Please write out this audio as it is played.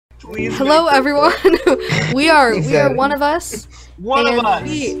Please. Hello, everyone. we are one of us. One of us.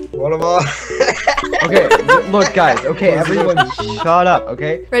 One of us. Okay, look, guys. Okay, everyone, shut up.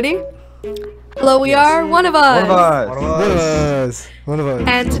 Okay. Ready? Hello, we are one of us. One of us.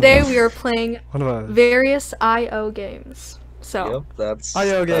 And today we are playing One of us. various IO games. So. Yep, that's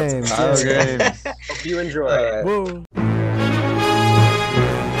IO games. IO games. Hope you enjoy. Whoa.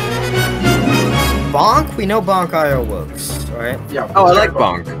 Bonk? We know Bonk IO works, right? Yeah. Oh, I like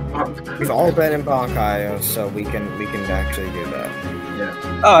Bonk. We've all been in Bonk IO, so we can actually do that.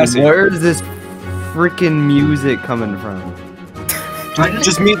 Yeah. Oh, I see. Where is this freaking music coming from?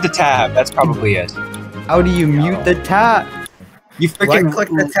 Just mute the tab. That's probably it. How do you mute the tab? You freaking Right-click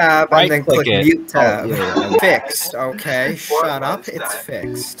the tab and then click it. mute tab. Oh, yeah. Fixed, okay? Shut up, it's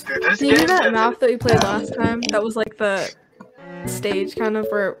fixed. Do you know that map that we played last time? That was like the stage kind of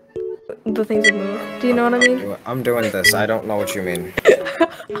where the things would move. Do you know what I mean? I'm doing this, I don't know what you mean. I'm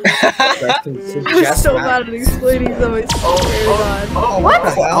so bad at explaining them. It's so very bad. What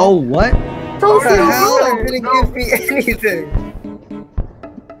the hell? Oh, what? Don't What say the hell? hard. It didn't give me anything.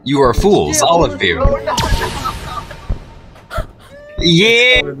 You are fools, all of you.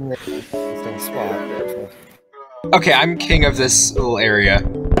 Yeah. Interesting spot. Okay, I'm king of this little area.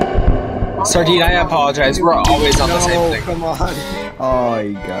 Sardine, I apologize. We're always on the same thing. Come on. Oh,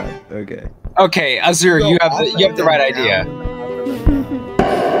 you got it. Okay. Okay, Azure, you have the right idea.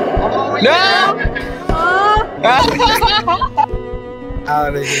 No! How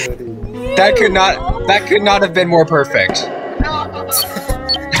did you do? That could not have been more perfect.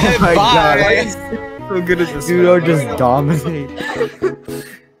 Oh my god. Bye. So good at this. Pseudo just dominate.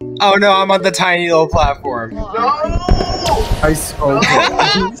 Oh no, I'm on the tiny little platform. I suck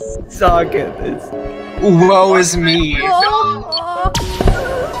at this. Woe is me.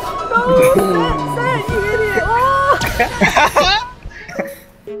 Oh, Seth, you idiot!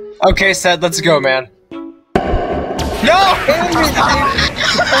 Oh. Okay, Seth, let's go, man. No!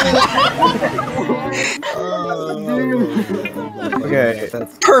 Okay.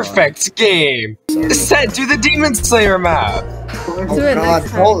 Perfect game. Seth, do the Demon Slayer map. Let's do it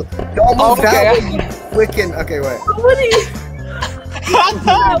next time. Don't move Okay. that way, you freaking. Okay, wait. What are you?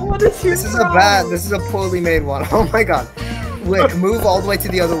 What is your This is a poorly made one. Oh my god. Wait, move all the way to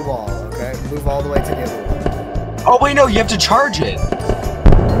the other wall, okay? Move all the way to the other wall. Oh wait, no, you have to charge it.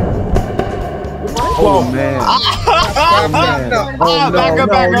 Oh man. No, Back up.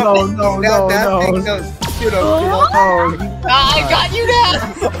 that thing goes. Pseudo, I got you now.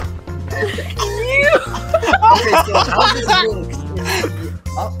 Okay, so how this works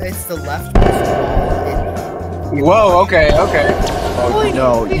is it's the left wall. Whoa, okay. Oh Wait,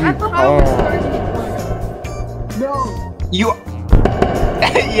 no. wait, I thought I was starting it. You.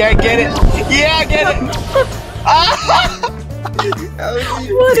 Yeah, get it. Yeah, get it.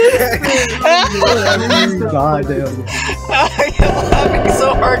 What is God damn. I'm laughing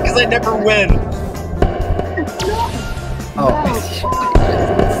so hard because I never win. Oh.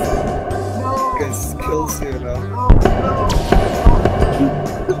 Because kills you, no?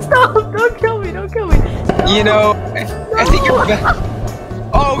 Stop! Don't kill me! Don't kill me! You know, I think you're.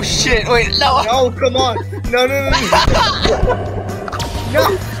 Oh shit! Wait, no. No, come on! No! No!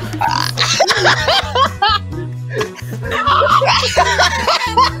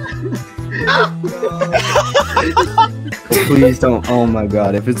 Please don't. Oh my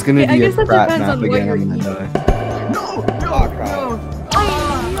god. If it's gonna I be a guess that crap depends map on what again, you're I'm gonna die. Oh, crap.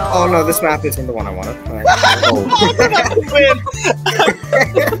 Oh no, this map isn't the one I wanted.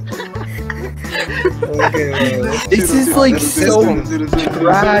 Okay, wait. This is like so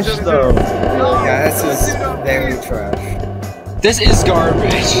trash though. Yeah, this is very trash. This is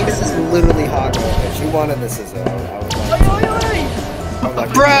garbage. This is literally hot garbage. You wanted this as well.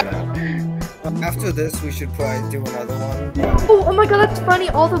 After this, we should probably do another one. Oh my god, that's funny.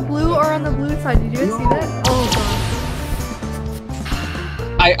 All the blue are on the blue side. Did you guys see that? Oh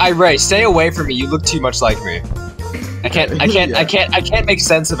god. Ray, stay away from me. You look too much like me. I can't make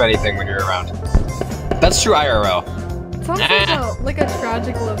sense of anything when you're around. That's true IRL. It sounds like a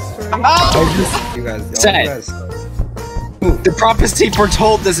tragic love story. You guys, Say. The prophecy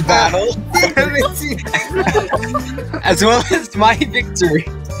foretold this battle, as well as my victory.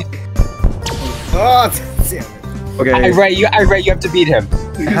 Oh, damn it. Okay. Ray, you have to beat him.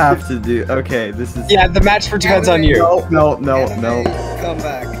 I have to do. Okay, this is. Yeah, the match depends on you. No. Come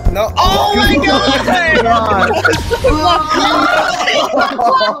back. No. Oh my god!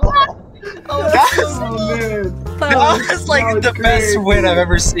 That was like the best win I've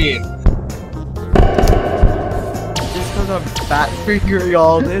ever seen. Just because I'm fat figuring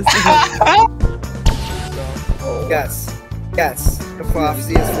all this. Yes. The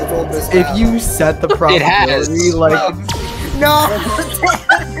prophecy is fulfilled this If battle. you set the It has. probability, like, No!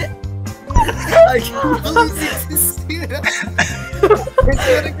 I keep losing to Pseudo. I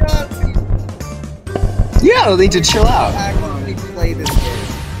swear to God, Pseudo. Yeah, I'll need to chill out. Actually play this game.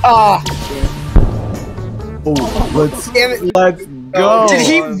 Ah, oh, Damn it. let's go. did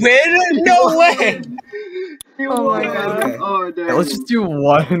he win? No way. Oh my god. Okay. Oh, Yeah, let's just do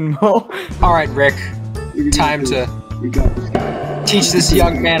one more. All right, Rick. Time to We got this guy. teach this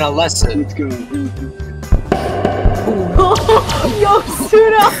young man a lesson. Let's go. Yo,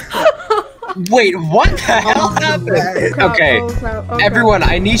 Pseudo! Wait, what the hell happened? Crap, Okay, oh, crap, okay. everyone,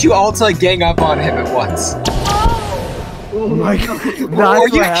 I need you all to gang up on him at once. Oh my god. That's Are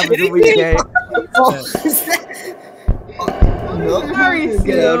what you happens kidding when we me? game. Oh, is that... No. Sorry,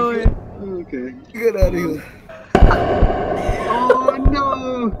 Pseudo. Okay. Get out of here. Oh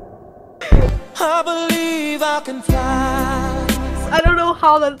no! I believe I can fly. I don't know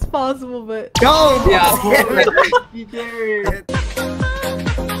how that's possible, but No! Yeah. Damn it. You carried.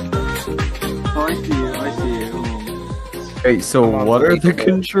 Oh, I see it. I see it. Wait, so Come on, what are the people.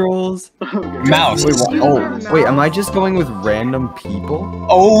 controls? Okay. Mouse. Wait, what? Oh, wait, am I just going with random people?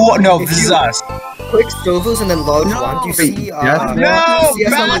 Oh no, If this is you- us. Click Stovos and then load No. one. Do you Wait, see? that's- No, see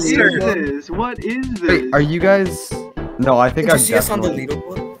us on the bastard. leaderboard? What is this? Wait, are you guys... No, I think Did I you see us on the definitely...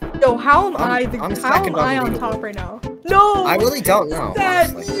 leaderboard? yo, how am I'm how second am I on on the top right now? No! I really don't know.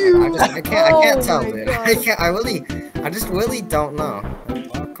 That's honestly. you. I can't Oh tell, my dude. God. I can't. I just really don't know.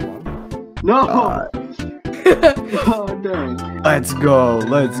 Oh, come on. No! Uh, Oh no! let's go,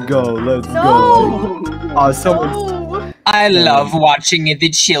 let's go, let's No! Oh, go. God. Someone... No! I love watching the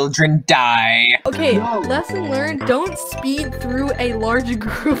children die. Okay, No. lesson learned, don't speed through a large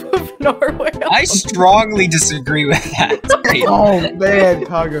group of Norway. I strongly disagree with that. Wait, Oh man,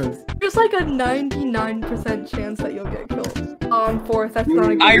 Kakos. There's like a 99% chance that you'll get killed. Fourth, that's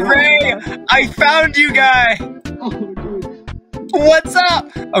not a good Sairae, I found you, guy. Oh, dude. What's up?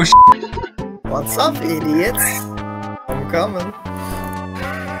 Oh What's up, idiots? I'm coming.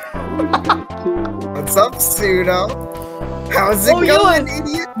 What's up, Pseudo? How's it Oh, yo, going,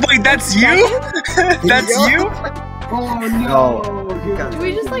 idiot? wait, that's you? That's Yeah. you? Oh no! Do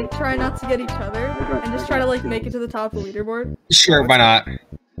we just like try not to get each other and just try to like make it to the top of the leaderboard? Sure, why not?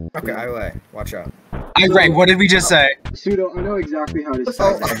 Okay, I wait. Watch out. Sairae, what did we just say? Pseudo, I know exactly how to Oh,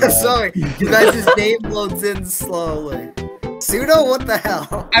 say that. sorry. You guys' name loads in slowly. Pseudo, what the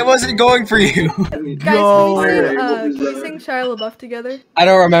hell? I wasn't going for you. Guys, No. can you sing Shia LaBeouf together? I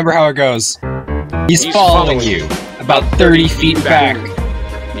don't remember how it goes. He's following you, about 30 feet back.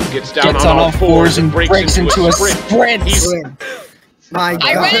 He gets Gets on all fours and breaks into a sprint. Win. My God.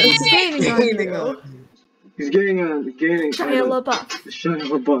 Irene! It's gaining on you. He's gaining. Shia LaBeouf.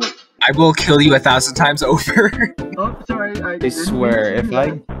 Shut up, bud. I will kill you 1,000 times over. Oh, sorry. I I swear, if I...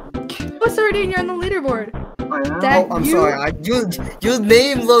 What's Sardine? You're on the leaderboard. I am. That- Oh, I'm You- sorry. Your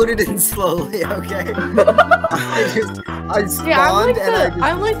name loaded in slowly. Okay. I spawned Yeah, and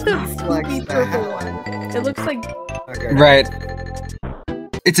I'm like the flex spooky the purple hell. one. It looks like Okay. Right.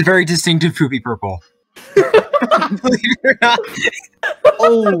 It's a very distinctive poopy purple. Believe it or not.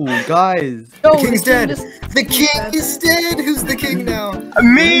 Oh, guys. no, The king's dead. just The king is dead. Who's the king now?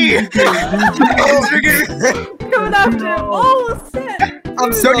 Me! coming after him. Oh shit! I'm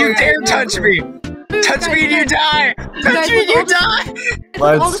Don't sorry, you dare I touch remember. me! Touch me and you die! Touch Guys, me and you all the- die!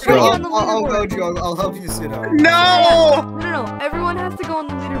 Let's All the people go. on the I'll leaderboard. go, Joe. I'll help you sit down. No! No. Everyone has to go on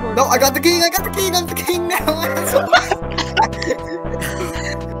the leaderboard. No, I got the king. I'm the king now.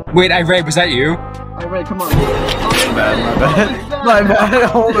 Wait, Sairae, was that you? Alright, come on. My bad. My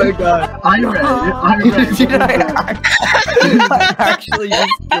bad. Oh my god. I'm ready. Did I actually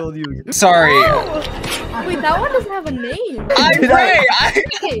just killed you? Sorry. Oh! Wait, that one doesn't have a name. Sairae!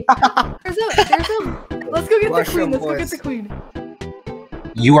 Okay, there's a. Let's go get Rush the queen. them, Let's go get boys. the queen.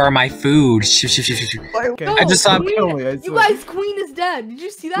 You are my food. Okay. No, I just saw- queen, Kill me, I you swear. guys, queen is dead. Did you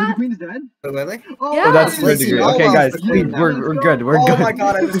see The that? queen's dead? Really? Oh, Yeah. Oh, that's Let's third see, degree. all Okay, of guys, us. please, we're good. We're Oh good. my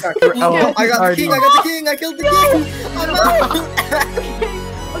god, I just got killed. Oh, I got the king. I killed the king. I'm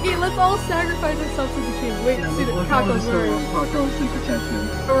out. Okay, let's all sacrifice ourselves to the king. Wait, see the Kakos. Where are you? Kakos and protection.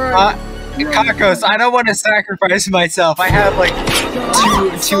 Where are you? Kakos, I don't want to sacrifice myself. I have like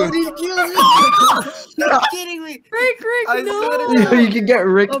two. You're kidding me. Rick, I no! You can get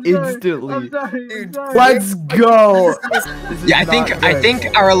Rick I'm sorry. instantly. I'm sorry. Dude, Let's go. This is Yeah, I not think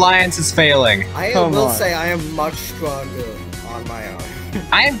good. our alliance is failing. I Come will on. say I am much stronger on my own.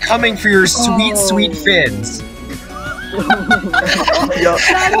 I am coming for your sweet, sweet fins. Yo.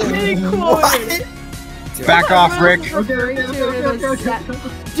 That's really cool. What? Back off, Rick.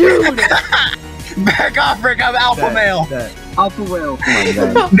 Dude! Back off, Rick. I'm alpha That- male. that- Alpha whale. Come on,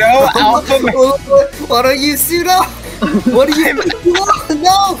 guys. No, alpha male. What are you, Pseudo? What are you?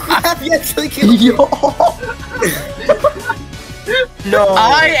 No, crap! You actually killed me. No.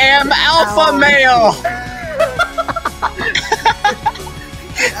 I am alpha male.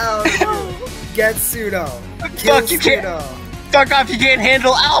 Get Pseudo. Fuck, you can't. Fuck off! You can't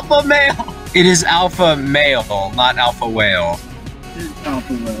handle alpha male. It is alpha male, not alpha whale. It's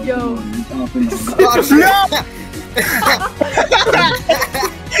alpha whale. Yo. It's alpha whale.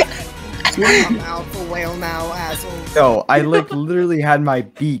 I'm alpha whale now, asshole. No, I like literally had my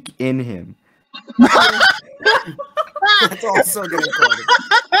beak in him. That's also getting recorded.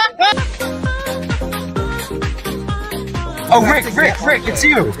 Oh, Rick, it's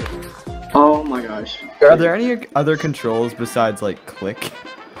you. Oh my gosh. Are there any other controls besides like click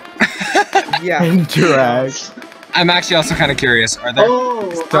Yeah. and drag? I'm actually also kind of curious. Are there?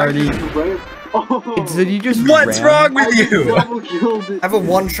 Oh, Sardine. Oh. Did you just What's ran? wrong with you? Double killed it. I have a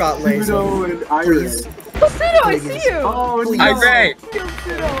one-shot laser. Pseudo and Iris. Oh, Pseudo, I see you! Oh no. Irate. Kill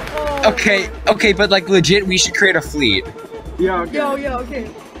Pseudo. Oh. Okay, but like legit, we should create a fleet. Yeah. Okay. Yo, okay.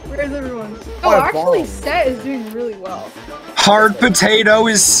 Where's everyone? Oh, Oh, actually, bomb. Set is doing really well. Hard potato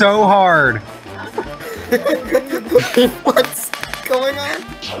is so hard. What's going on?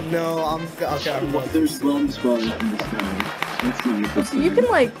 No, I'm okay. I'm What? There's bombs falling from the sky. That's not a good So you sign. can,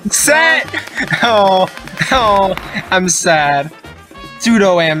 like... Set. Oh, I'm sad.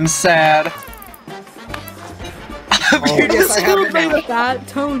 Pseudo am sad. You yes, just- I have it Play now. with that,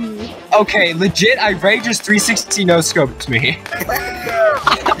 Tony. okay, legit, Irate just 360 no scoped me.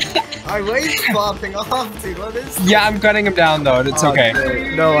 I wait popping off, dude. What is? Yeah, I'm cutting him down though. It's okay.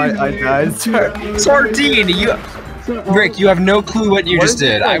 No, I died. Sardine, Rick, you have no clue what you just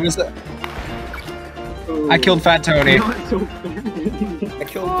did. I killed Fat Tony. I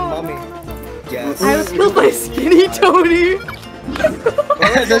killed Mummy. Yes. I was killed by Skinny Tony.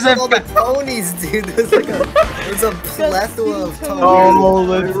 There's all the Tonys, dude. There's a plethora of Tonys. Oh,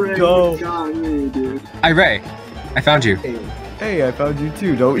 let's go. Got me, dude. Irate, I found you. Hey, I found you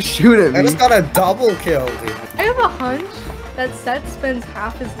too. Don't shoot at I me. just got a double kill, dude. I have a hunch that Seth spends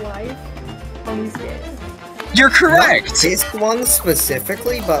half his life on these games. You're Not correct. this one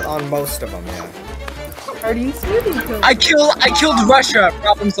specifically, but on most of them, yeah. SardineSmoothie killed I killed Russia.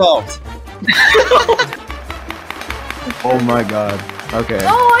 Problem solved. Oh my god. Okay.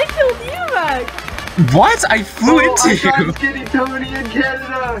 Oh, I killed you, Mac! What? I flew I into got you. Skinny Tony in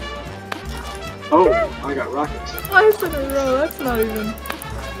Canada. Oh, I got rockets. Twice in a row, that's not even...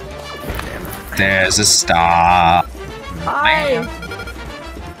 There's a star. Hi!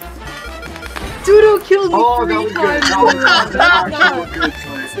 Pseudo killed me Oh, that 3 was good. times That in a was row. that That's actually not, good that's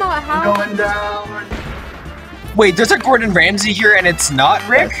play. not I'm how... going down. Wait, there's a Gordon Ramsay here and it's not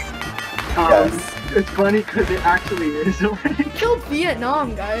Rick? Yes. It's funny because it actually is. killed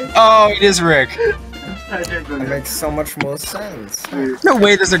Vietnam, guys. Oh, it is Rick. That makes so much more sense. No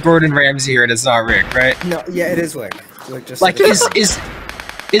way there's a Gordon Ramsay here and it's not Rick, right? No, yeah, it is Wick. Wick just Like, is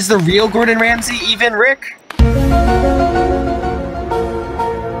the real Gordon Ramsay even Rick?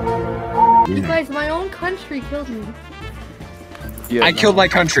 You guys, my own country killed me. Yeah, I killed my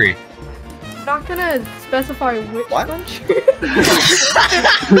country. I'm not gonna specify which What? country.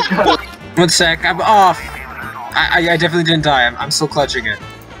 1 sec, I'm off. I definitely didn't die. I'm still clutching it.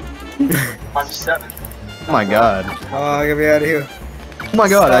 I'm 7. Oh my god. Oh, get me out of here. Oh my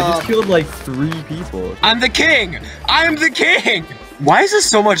god, I just Stop. killed like 3 people. I'm the king! I'm the king! Why is this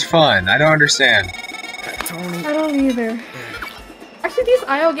so much fun? I don't understand. Tony. I don't either. Actually, these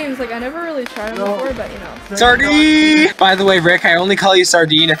IO games, like, I never really tried them before, but you know. Sardine! By the way, Rick, I only call you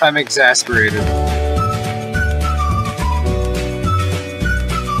Sardine if I'm exasperated.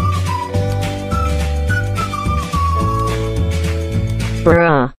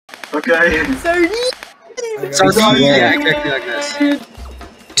 Bruh. Okay. Sardine, yeah, exactly like this.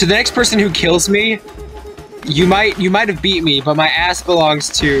 To the next person who kills me, you might have beat me, but my ass belongs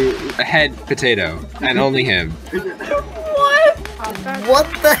to a head potato, and only him. What? What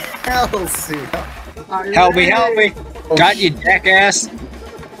the hell, Pseudo? Help me, help me! Got you, jackass!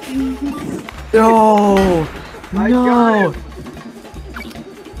 No! I No! got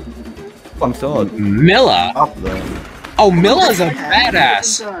I'm still Milla? up though. Oh, Milla's a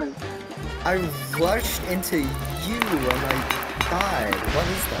badass! I rushed into you and I died. What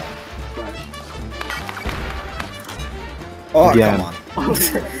is that? Oh, Again. come on. Oh,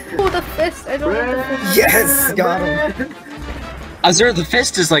 the fist. I don't want the fist. Yes, got him. Azure, the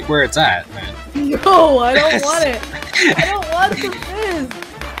fist is like where it's at, man. No, I don't want it. I don't want the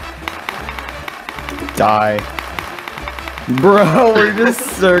fist. Die. Bro, we're just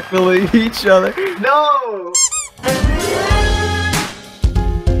circling each other. No!